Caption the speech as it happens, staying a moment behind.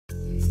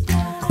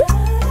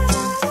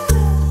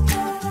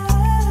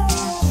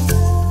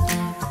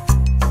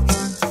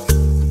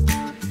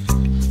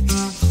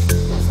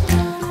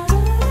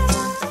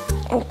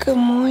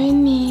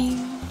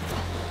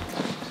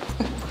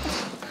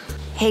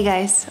Hey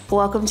guys,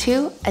 welcome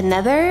to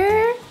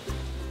another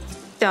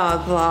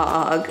dog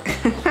vlog.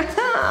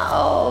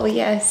 Oh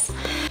yes.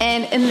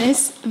 And in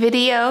this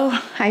video,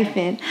 hi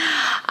Finn,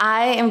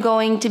 I am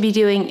going to be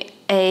doing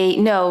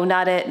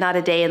not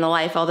a day in the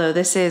life, although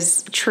this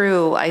is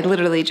true. I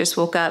literally just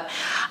woke up.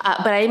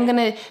 But I'm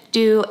gonna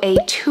do a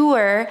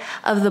tour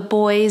of the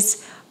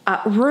boys'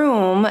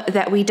 room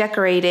that we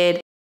decorated.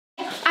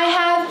 I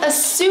have a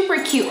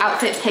super cute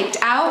outfit picked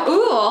out.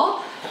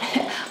 Ooh,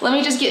 let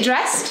me just get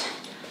dressed,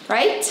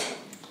 right?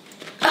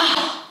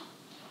 Oh,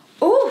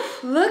 ooh,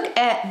 look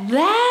at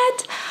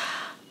that.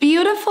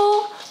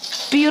 Beautiful,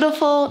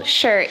 beautiful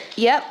shirt.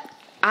 Yep.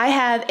 I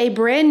have a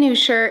brand new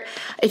shirt.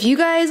 If you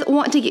guys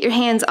want to get your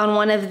hands on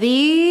one of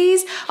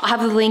these, I'll have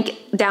the link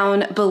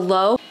down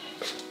below.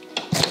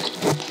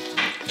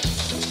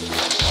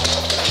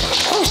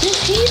 Oh,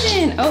 there's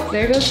Haven. Oh,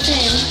 there goes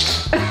Finn.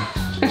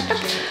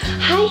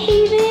 Hi,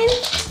 Haven.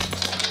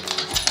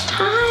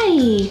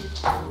 Hi.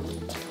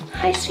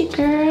 Hi, sweet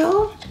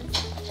girl.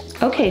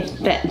 Okay,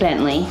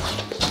 Bentley,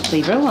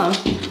 leave her alone.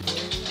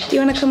 Do you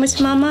wanna come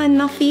with mama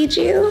and I'll feed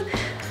you?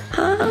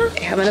 Huh?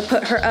 I'm gonna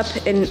put her up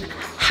in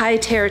high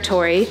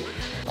territory.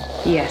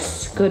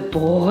 Yes, good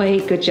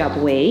boy, good job.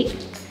 Wait.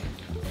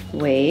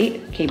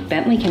 Okay,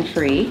 Bentley can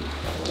free.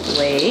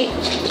 Wait.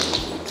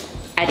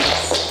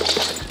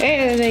 Adios.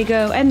 There they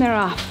go, and they're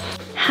off.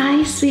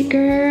 Hi, sweet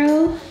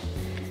girl.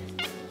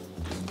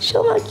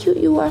 Show how cute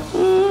you are.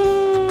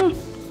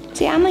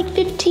 See, I'm like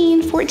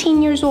 15,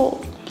 14 years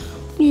old.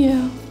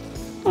 Yeah.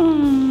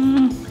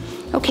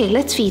 Okay,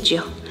 let's feed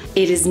you.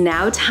 It is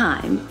now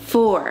time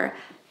for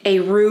a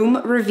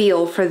room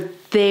reveal for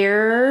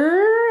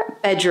their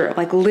bedroom.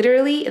 Like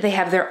literally, they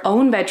have their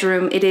own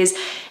bedroom. It is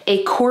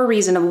a core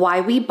reason of why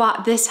we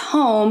bought this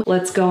home.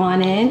 Let's go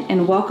on in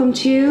and welcome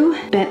to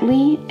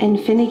Bentley and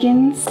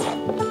Finnegan's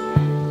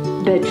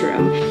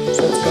bedroom.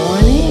 So let's go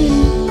on in.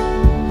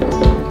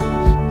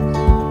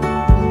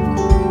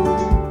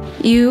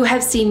 You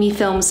have seen me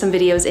film some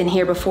videos in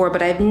here before,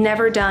 but I've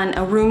never done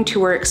a room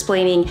tour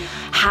explaining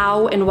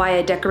how and why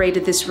I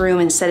decorated this room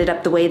and set it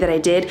up the way that I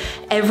did.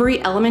 Every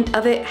element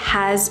of it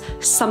has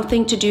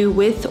something to do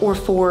with or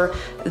for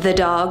the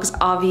dogs,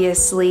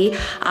 obviously.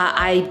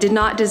 I did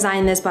not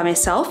design this by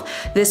myself.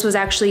 This was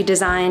actually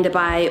designed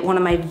by one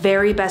of my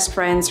very best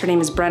friends. Her name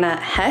is Brenna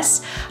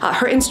Hess.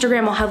 Her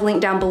Instagram I'll have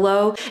linked down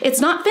below.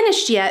 It's not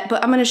finished yet,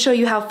 but I'm gonna show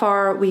you how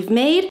far we've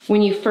made.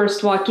 When you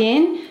first walk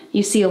in,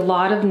 you see a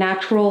lot of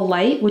natural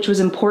light, which was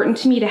important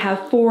to me to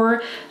have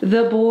for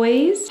the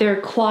boys.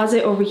 Their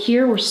closet over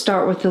here, we'll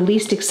start with the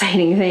least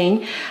exciting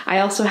thing.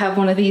 I also have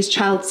one of these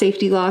child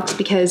safety locks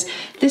because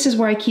this is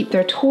where I keep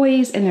their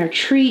toys and their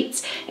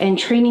treats and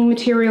training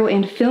material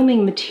and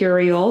filming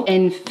material,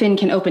 and Finn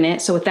can open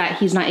it, so with that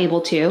he's not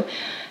able to.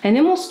 And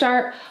then we'll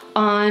start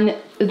on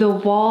the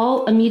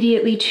wall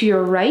immediately to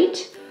your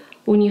right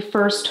when you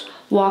first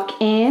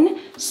walk in.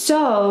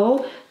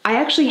 So I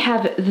actually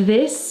have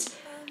this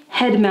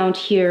head mount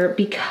here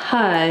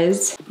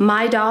because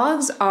my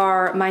dogs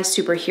are my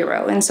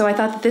superhero, and so I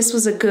thought that this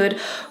was a good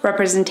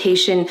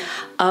representation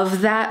of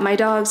that. My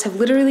dogs have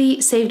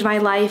literally saved my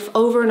life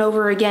over and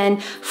over again,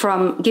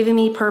 from giving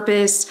me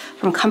purpose,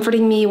 from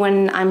comforting me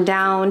when I'm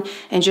down,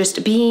 and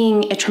just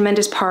being a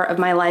tremendous part of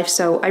my life.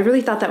 So I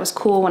really thought that was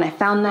cool when I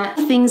found that.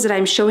 Things that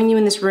I'm showing you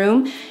in this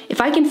room, if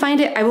I can find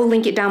it, I will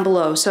link it down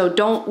below, so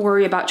don't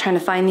worry about trying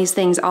to find these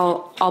things.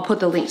 I'll put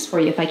the links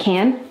for you if I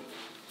can.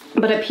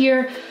 But up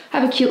here, I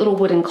have a cute little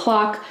wooden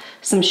clock,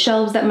 some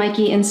shelves that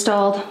Mikey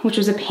installed, which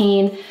was a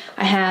pain.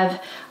 I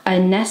have a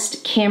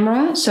Nest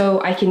camera,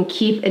 so I can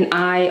keep an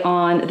eye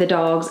on the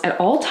dogs at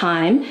all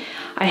time.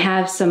 I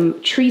have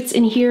some treats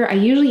in here. I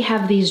usually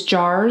have these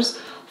jars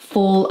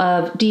full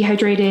of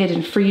dehydrated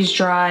and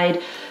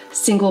freeze-dried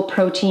single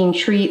protein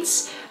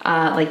treats,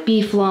 like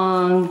beef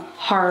lung,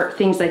 heart,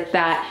 things like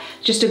that.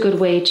 Just a good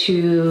way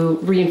to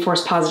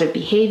reinforce positive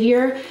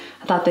behavior.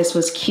 I thought this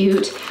was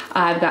cute.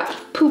 I've got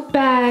poop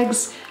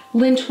bags,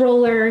 lint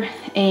roller,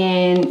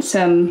 and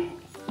some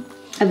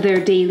of their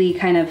daily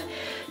kind of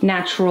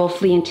natural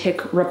flea and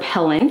tick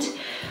repellent.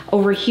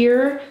 Over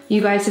here,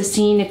 you guys have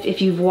seen, if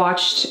you've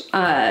watched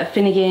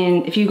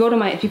Finnegan, if you follow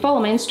my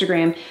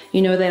Instagram,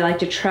 you know that I like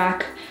to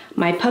track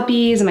my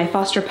puppies and my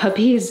foster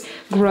puppies'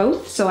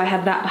 growth. So I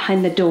have that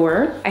behind the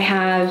door. I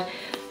have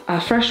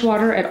fresh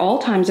water at all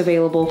times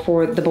available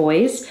for the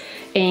boys.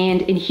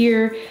 And in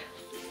here,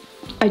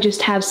 I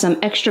just have some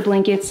extra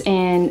blankets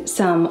and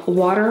some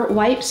water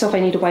wipes, so if I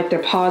need to wipe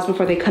their paws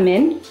before they come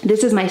in.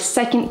 This is my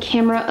second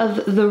camera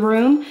of the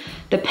room,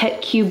 the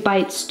Pet Cube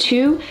Bites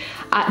 2.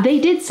 They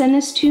did send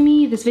this to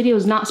me. This video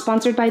is not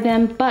sponsored by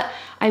them, but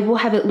I will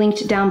have it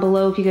linked down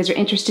below if you guys are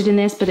interested in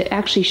this, but it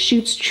actually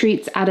shoots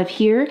treats out of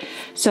here.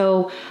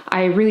 So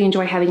I really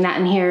enjoy having that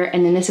in here.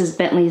 And then this is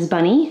Bentley's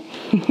bunny.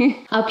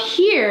 Up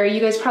here,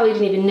 you guys probably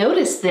didn't even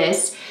notice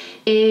this,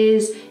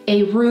 is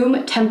a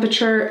room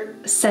temperature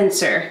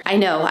sensor. I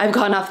know, I've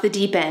gone off the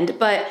deep end,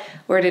 but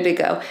where did it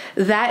go?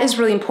 That is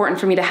really important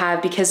for me to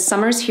have because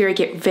summers here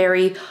get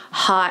very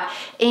hot,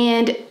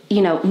 and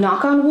you know,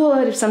 knock on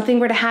wood, if something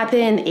were to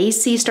happen,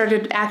 AC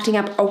started acting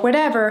up or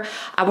whatever,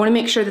 I wanna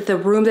make sure that the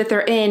room that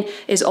they're in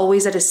is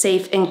always at a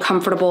safe and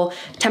comfortable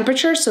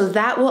temperature, so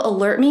that will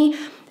alert me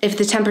if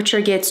the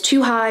temperature gets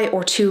too high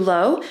or too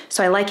low.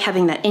 So I like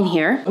having that in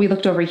here. We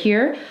looked over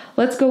here.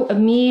 Let's go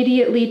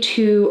immediately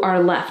to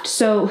our left.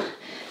 So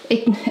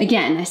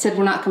again, I said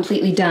we're not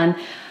completely done.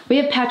 We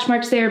have patch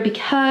marks there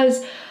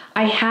because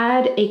I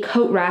had a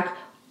coat rack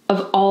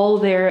of all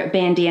their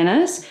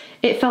bandanas.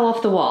 It fell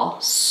off the wall,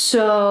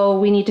 so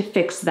we need to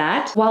fix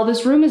that. While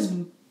this room is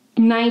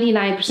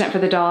 99% for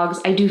the dogs,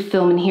 I do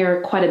film in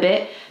here quite a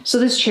bit. So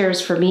this chair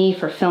is for me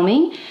for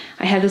filming.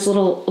 I have this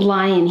little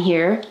lion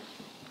here.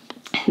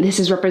 This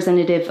is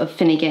representative of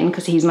Finnegan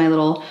because he's my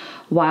little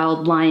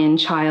wild lion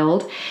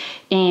child.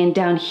 And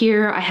down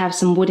here I have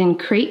some wooden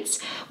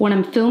crates. When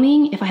I'm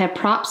filming, if I have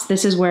props,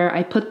 this is where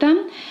I put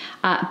them.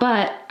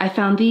 But I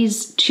found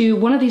these two,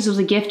 one of these was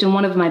a gift and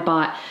one of them I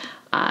bought.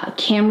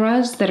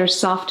 Cameras that are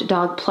soft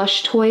dog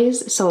plush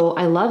toys, so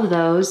I love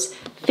those.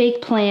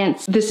 Fake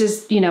plants. This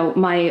is, you know,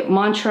 my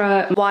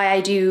mantra, why I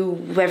do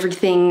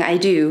everything I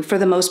do for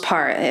the most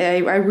part. I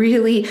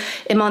really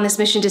am on this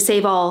mission to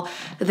save all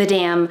the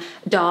damn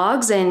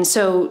dogs, and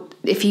so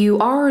if you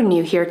are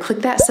new here, click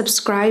that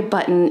subscribe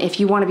button if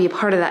you want to be a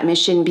part of that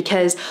mission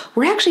because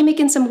we're actually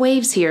making some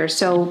waves here,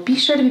 so be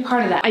sure to be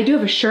part of that. I do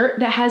have a shirt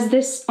that has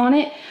this on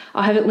it.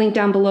 I'll have it linked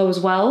down below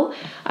as well.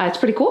 It's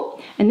pretty cool.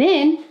 And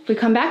then if we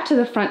come back to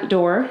the front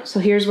door,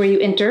 so here's where you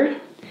enter.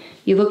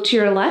 You look to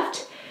your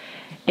left,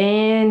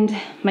 and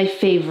my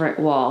favorite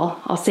wall.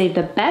 I'll save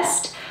the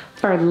best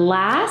for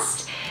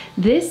last.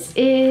 This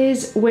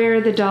is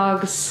where the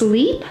dogs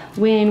sleep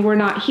when we're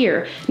not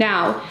here.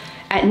 Now,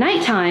 at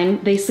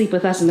nighttime, they sleep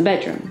with us in the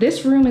bedroom.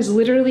 This room is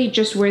literally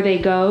just where they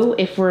go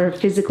if we're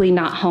physically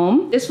not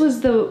home. This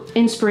was the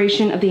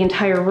inspiration of the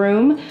entire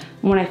room.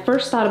 When I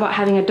first thought about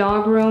having a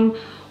dog room,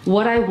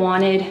 what I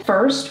wanted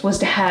first was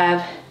to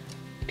have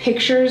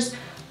pictures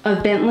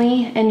of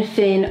Bentley and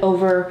Finn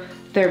over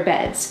their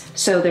beds.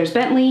 So there's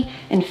Bentley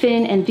and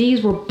Finn, and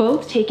these were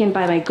both taken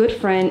by my good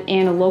friend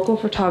and a local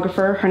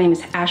photographer. Her name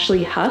is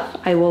Ashley Huff.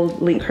 I will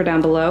link her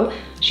down below.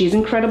 She's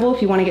incredible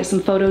if you want to get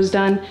some photos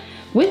done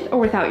with or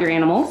without your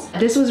animals.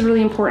 This was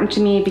really important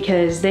to me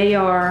because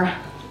they're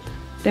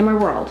my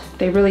world.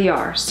 They really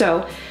are.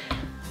 So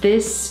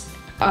this,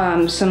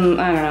 some,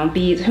 I don't know,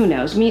 beads, who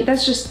knows?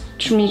 That's just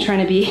me trying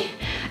to be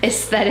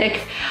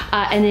aesthetic.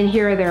 And then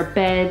here are their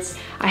beds.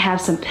 I have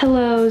some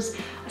pillows,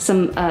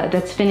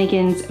 that's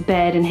Finnegan's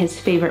bed and his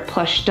favorite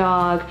plush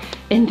dog.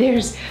 And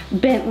there's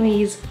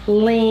Bentley's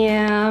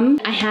lamb.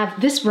 I have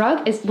this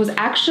rug is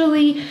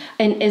actually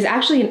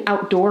an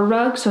outdoor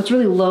rug, so it's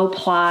really low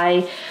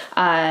ply.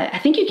 I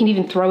think you can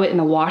even throw it in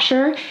the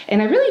washer.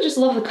 And I really just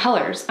love the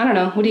colors. I don't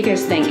know, what do you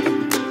guys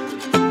think?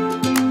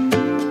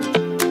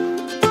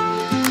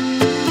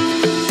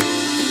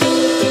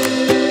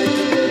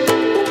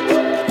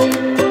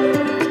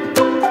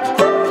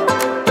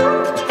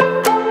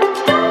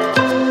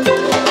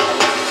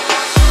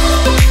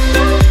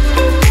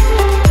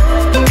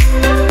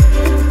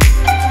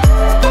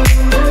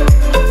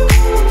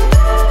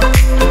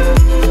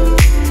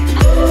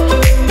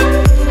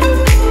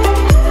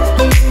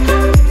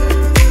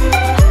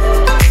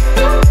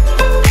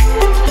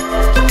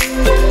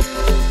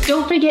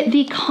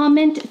 The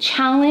comment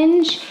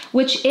challenge,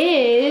 which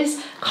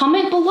is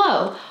comment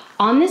below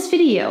on this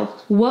video,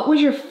 what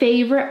was your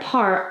favorite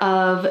part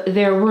of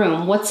their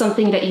room? What's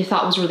something that you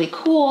thought was really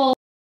cool?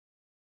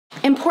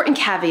 Important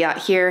caveat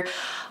here.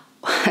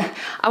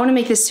 I want to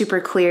make this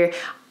super clear.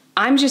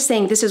 I'm just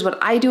saying this is what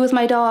I do with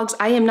my dogs.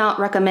 I am not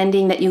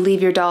recommending that you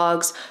leave your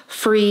dogs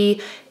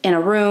free in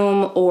a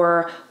room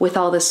or with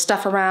all this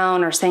stuff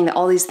around or saying that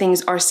all these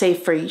things are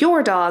safe for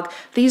your dog.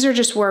 These are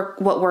just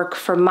what work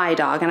for my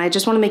dog. And I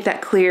just want to make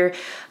that clear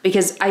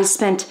because I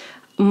spent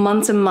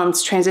months and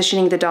months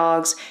transitioning the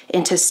dogs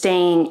into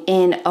staying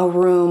in a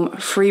room,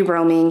 free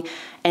roaming,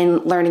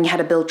 and learning how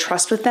to build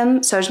trust with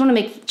them. So I just want to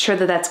make sure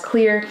that that's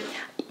clear.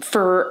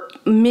 For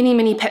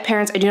many pet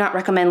parents, I do not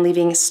recommend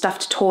leaving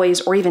stuffed toys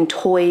or even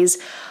toys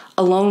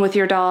alone with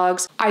your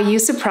dogs. Are you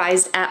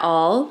surprised at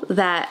all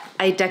that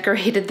I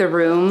decorated the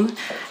room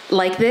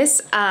like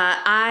this?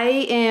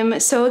 I am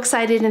so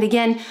excited. And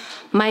again,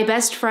 my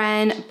best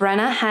friend,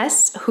 Brenna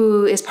Hess,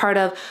 who is part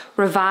of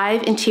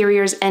Revive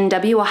Interiors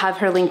NW, I'll have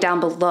her link down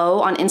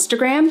below on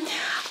Instagram,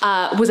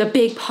 was a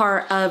big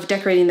part of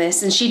decorating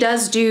this. And she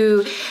does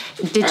do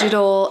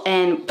digital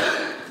and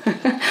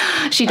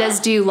she does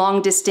do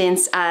long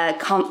distance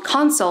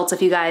consults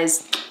if you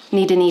guys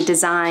need any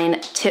design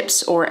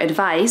tips or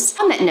advice.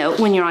 On that note,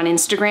 when you're on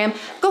Instagram,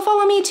 go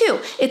follow me too.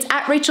 It's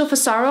at Rachel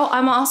Fusaro.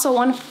 I'm also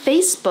on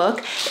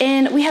Facebook,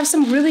 and we have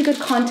some really good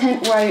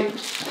content where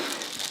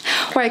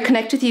I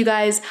connect with you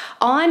guys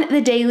on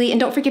the daily. And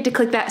don't forget to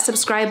click that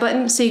subscribe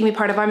button so you can be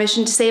part of our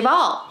mission to save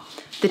all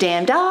the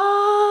damn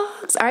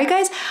dogs. All right,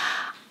 guys.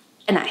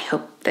 and I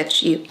hope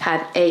that you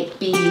have a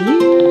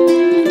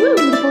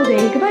beautiful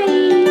day.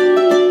 Goodbye.